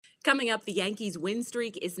Coming up, the Yankees' win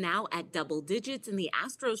streak is now at double digits, and the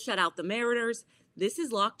Astros shut out the Mariners. This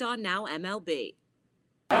is Locked On Now MLB.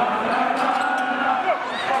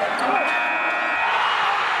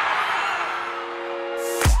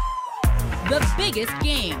 The biggest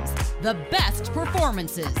games, the best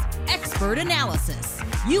performances, expert analysis.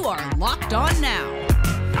 You are Locked On Now.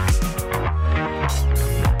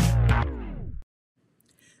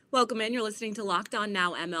 Welcome in. You're listening to Locked On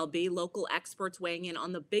Now MLB, local experts weighing in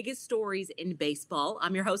on the biggest stories in baseball.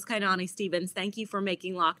 I'm your host, Kainani Stevens. Thank you for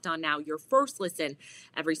making Locked On Now your first listen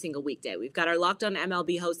every single weekday. We've got our Locked On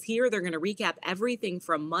MLB hosts here. They're going to recap everything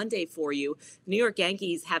from Monday for you. New York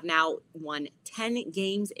Yankees have now won 10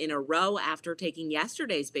 games in a row after taking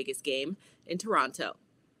yesterday's biggest game in Toronto.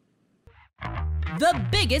 The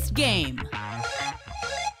biggest game.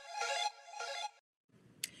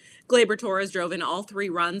 Gleyber Torres drove in all 3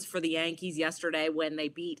 runs for the Yankees yesterday when they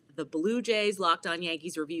beat the Blue Jays. Locked On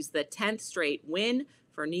Yankees reviews the 10th straight win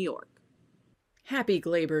for New York. Happy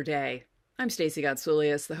Gleyber Day. I'm Stacey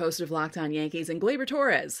Gotsoulias, the host of Locked On Yankees, and Gleyber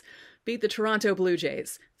Torres beat the Toronto Blue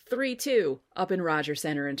Jays 3-2 up in Rogers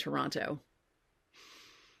Center in Toronto.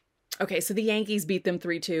 Okay, so the Yankees beat them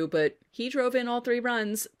 3-2, but he drove in all 3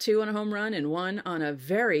 runs, 2 on a home run and 1 on a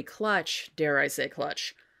very clutch, dare I say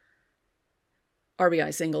clutch,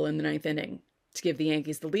 RBI single in the 9th inning to give the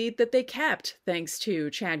Yankees the lead that they kept thanks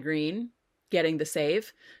to Chad Green getting the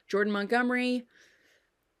save. Jordan Montgomery,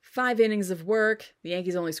 5 innings of work. The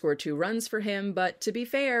Yankees only scored 2 runs for him, but to be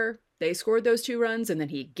fair, they scored those 2 runs and then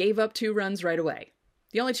he gave up 2 runs right away.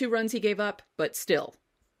 The only 2 runs he gave up, but still.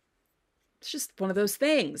 It's just one of those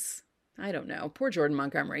things. I don't know. Poor Jordan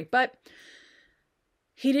Montgomery. But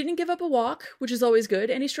he didn't give up a walk, which is always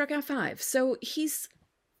good, and he struck out 5. So he's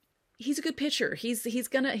a good pitcher. He's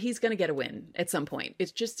gonna get a win at some point.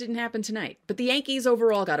 It just didn't happen tonight. But the Yankees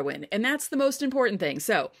overall got a win, and that's the most important thing.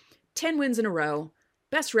 So 10 wins in a row,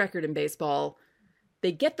 best record in baseball.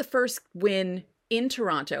 They get the first win in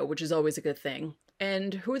Toronto, which is always a good thing.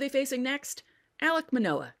 And who are they facing next? Alek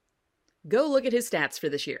Manoah. Go look at his stats for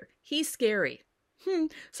this year. He's scary.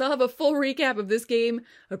 So I'll have a full recap of this game,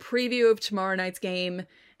 a preview of tomorrow night's game,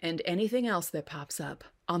 and anything else that pops up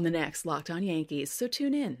on the next Locked On Yankees. So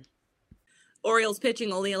tune in. Orioles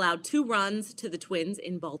pitching only allowed 2 runs to the Twins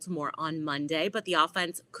in Baltimore on Monday, but the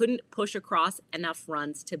offense couldn't push across enough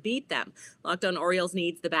runs to beat them. Locked On Orioles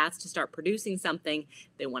needs the bats to start producing something.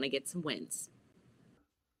 They want to get some wins.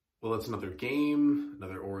 Well, it's another game,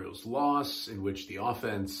 another Orioles loss in which the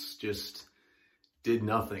offense just did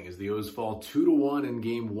nothing as the O's fall 2-1 in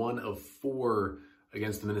game 1 of 4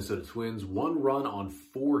 against the Minnesota Twins. 1 run on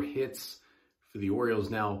 4 hits for the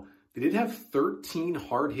Orioles. Now, they did have 13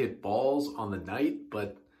 hard-hit balls on the night,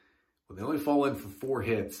 but when they only fall in for 4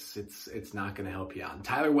 hits, it's not going to help you out. And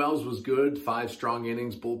Tyler Wells was good, 5 strong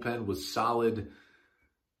innings. Bullpen was solid,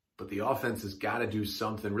 but the offense has got to do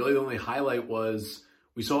something. Really, the only highlight was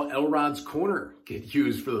we saw Elrod's corner get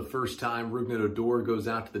used for the first time. Rougned Odor goes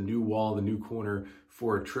out to the new wall, the new corner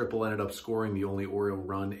for a triple, ended up scoring the only Oriole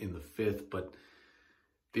run in the 5th. But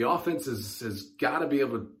the offense has got to be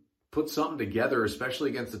able to put something together, especially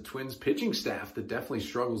against the Twins pitching staff that definitely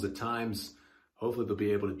struggles at times. Hopefully they'll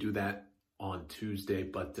be able to do that on Tuesday,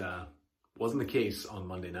 but wasn't the case on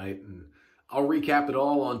Monday night. And I'll recap it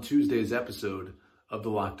all on Tuesday's episode of the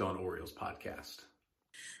Locked On Orioles podcast.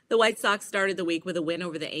 The White Sox started the week with a win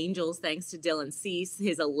over the Angels thanks to Dylan Cease.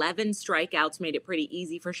 His 11 strikeouts made it pretty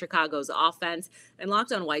easy for Chicago's offense. And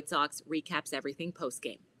Locked On White Sox recaps everything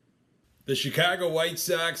postgame. The Chicago White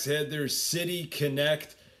Sox had their City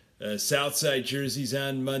Connect Southside jerseys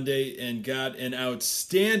on Monday and got an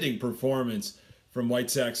outstanding performance from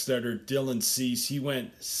White Sox starter Dylan Cease. He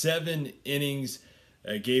went 7 innings,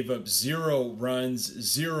 gave up 0 runs,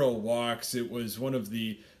 0 walks. It was one of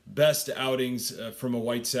the best outings from a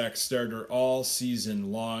White Sox starter all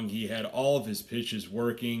season long. He had all of his pitches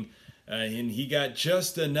working, and he got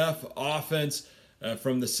just enough offense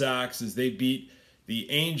from the Sox as they beat the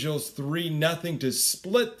Angels 3-0 to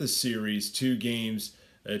split the series 2 games.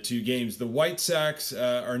 The White Sox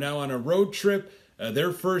are now on a road trip.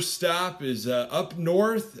 Their first stop is up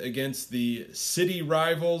north against the city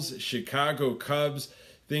rivals, Chicago Cubs.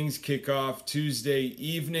 Things kick off Tuesday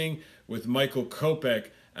evening with Michael Kopech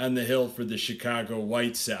on the hill for the Chicago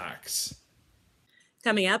White Sox.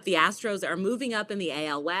 Coming up, the Astros are moving up in the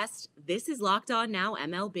AL West. This is Locked On Now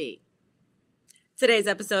MLB. Today's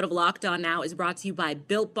episode of Locked On Now is brought to you by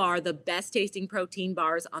Built Bar, the best tasting protein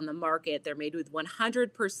bars on the market. They're made with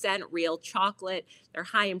 100% real chocolate. They're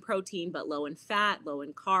high in protein, but low in fat, low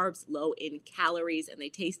in carbs, low in calories, and they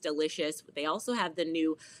taste delicious. They also have the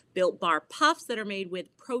new Built Bar Puffs that are made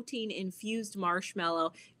with protein-infused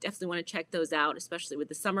marshmallow. Definitely want to check those out, especially with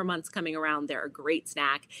the summer months coming around. They're a great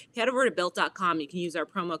snack. If you head over to built.com, you can use our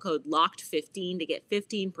promo code LOCKED15 to get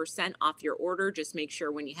 15% off your order. Just make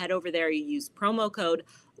sure when you head over there, you use promo code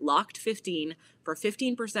LOCKED15 for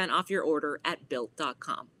 15% off your order at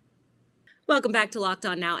built.com. Welcome back to Locked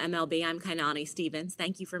On Now MLB. I'm Kainani Stevens.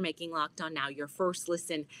 Thank you for making Locked On Now your first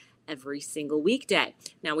listen every single weekday.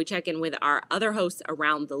 Now we check in with our other hosts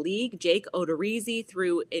around the league. Jake Odorizzi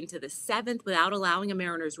threw into the 7th without allowing a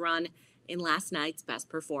Mariners run in last night's best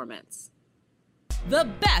performance. The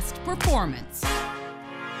best performance.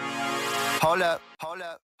 Hold up.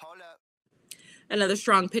 Another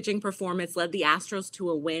strong pitching performance led the Astros to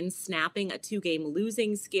a win, snapping a 2-game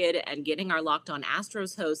losing skid and getting our Locked On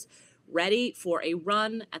Astros hosts ready for a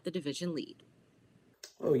run at the division lead.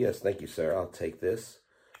 Oh, yes. Thank you, sir. I'll take this.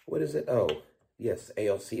 What is it? Oh, yes.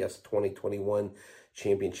 ALCS 2021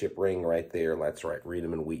 championship ring right there. That's right. Read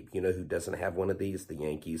them and weep. You know who doesn't have one of these? The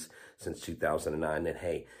Yankees since 2009. And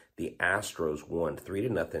hey, the Astros won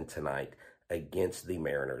 3-0 tonight against the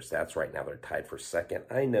Mariners. That's right. Now they're tied for second.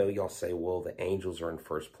 I know y'all say, well, the Angels are in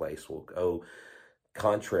first place. Well, go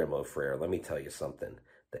contraire, mon frere. Let me tell you something.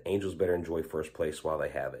 The Angels better enjoy first place while they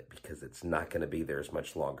have it, because it's not going to be theirs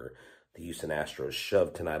much longer. The Houston Astros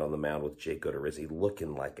shoved tonight on the mound with Jake Odorizzi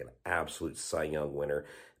looking like an absolute Cy Young winner.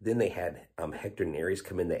 Then they had Hector Neris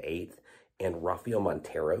come in the 8th, and Rafael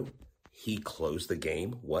Montero, he closed the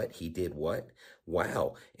game. What? He did what?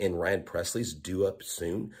 Wow. And Ryan Presley's due up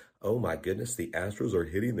soon. Oh my goodness, the Astros are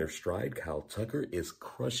hitting their stride. Kyle Tucker is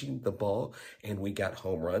crushing the ball, and we got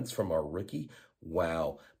home runs from our rookie.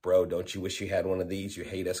 Wow. Bro, don't you wish you had one of these? You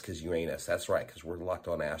hate us because you ain't us. That's right, because we're Locked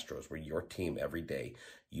On Astros. We're your team every day.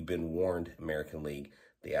 You've been warned, American League.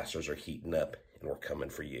 The Astros are heating up, and we're coming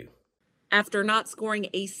for you. After not scoring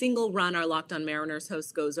a single run, our Locked On Mariners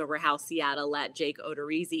host goes over how Seattle let Jake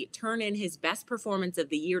Odorizzi turn in his best performance of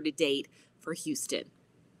the year to date for Houston.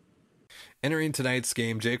 Entering tonight's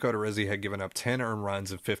game, Jake Odorizzi had given up 10 earned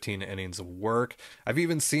runs in 15 innings of work. I've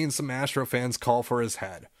even seen some Astro fans call for his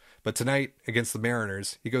head. But tonight, against the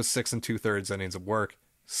Mariners, he goes 6 2/3 innings of work,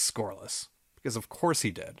 scoreless. Because of course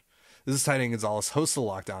he did. This is Titan Gonzalez, host of the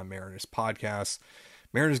Locked On Mariners podcast.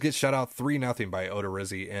 Mariners get shut out 3-0 by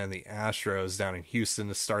Odorizzi and the Astros down in Houston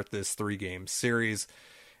to start this 3-game series.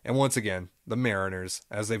 And once again, the Mariners,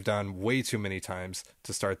 as they've done way too many times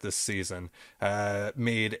to start this season,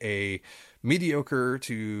 made a mediocre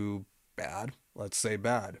to bad, let's say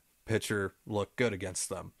bad, pitcher look good against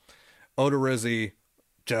them. Odorizzi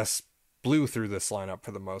just blew through this lineup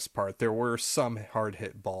for the most part. There were some hard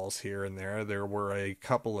hit balls here and there. There were a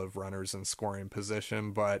couple of runners in scoring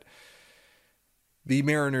position, but the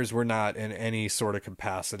Mariners were not in any sort of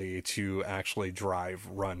capacity to actually drive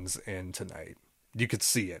runs in tonight. You could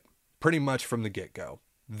see it pretty much from the get-go.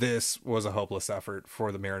 This was a hopeless effort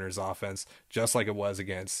for the Mariners offense, just like it was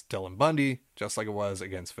against Dylan Bundy, just like it was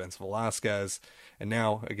against Vince Velasquez, and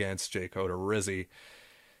now against Jake Odorizzi.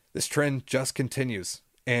 This trend just continues.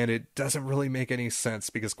 And it doesn't really make any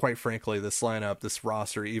sense because, quite frankly, this lineup, this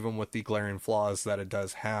roster, even with the glaring flaws that it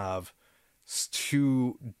does have, is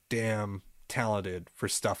too damn talented for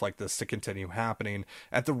stuff like this to continue happening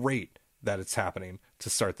at the rate that it's happening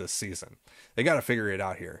to start this season. They got to figure it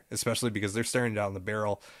out here, especially because they're staring down the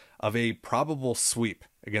barrel of a probable sweep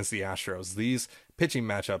against the Astros. These pitching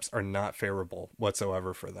matchups are not favorable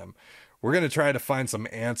whatsoever for them. We're going to try to find some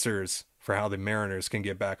answers for how the Mariners can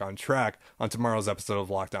get back on track on tomorrow's episode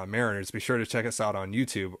of Locked On Mariners. Be sure to check us out on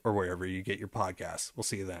YouTube or wherever you get your podcasts. We'll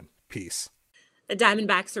see you then. Peace. The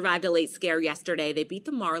Diamondbacks survived a late scare yesterday. They beat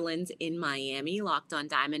the Marlins in Miami. Locked On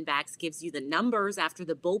Diamondbacks gives you the numbers after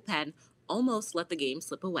the bullpen almost let the game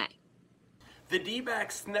slip away. The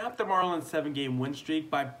D-backs snapped the Marlins' 7-game win streak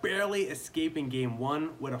by barely escaping Game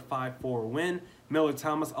 1 with a 5-4 win. Miller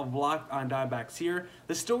Thomas of Locked On Diamondbacks here.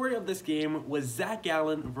 The story of this game was Zach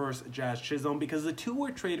Gallen versus Jazz Chisholm, because the two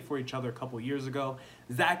were traded for each other a couple years ago.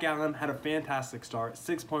 Zach Gallen had a fantastic start,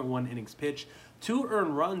 6.1 innings pitched, 2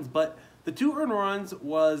 earned runs, but the 2 earned runs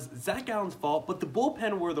was Zach Gallen's fault, but the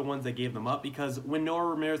bullpen were the ones that gave them up, because when Noah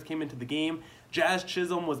Ramirez came into the game, Jazz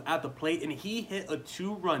Chisholm was at the plate and he hit a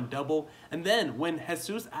 2-run double. And then when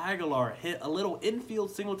Jesus Aguilar hit a little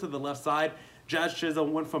infield single to the left side, Jazz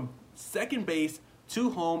Chisholm went from second base to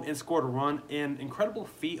home and scored a run. An incredible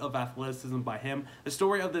feat of athleticism by him. The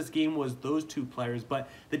story of this game was those two players, but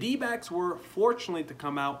the D-backs were fortunate to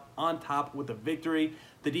come out on top with a victory.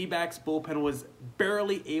 The D-backs bullpen was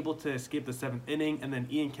barely able to escape the 7th inning, and then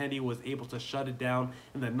Ian Kennedy was able to shut it down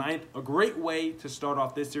in the 9th. A great way to start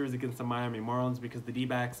off this series against the Miami Marlins, because the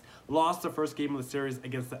D-backs lost the first game of the series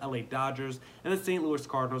against the LA Dodgers and the St. Louis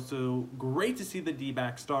Cardinals. So great to see the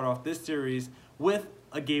D-backs start off this series with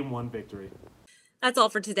a Game 1 victory. That's all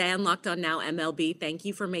for today on Locked On Now MLB. Thank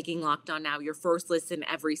you for making Locked On Now your first listen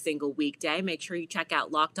every single weekday. Make sure you check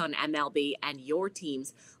out Locked On MLB and your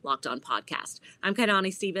team's Locked On podcast. I'm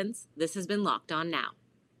Kainani Stevens. This has been Locked On Now.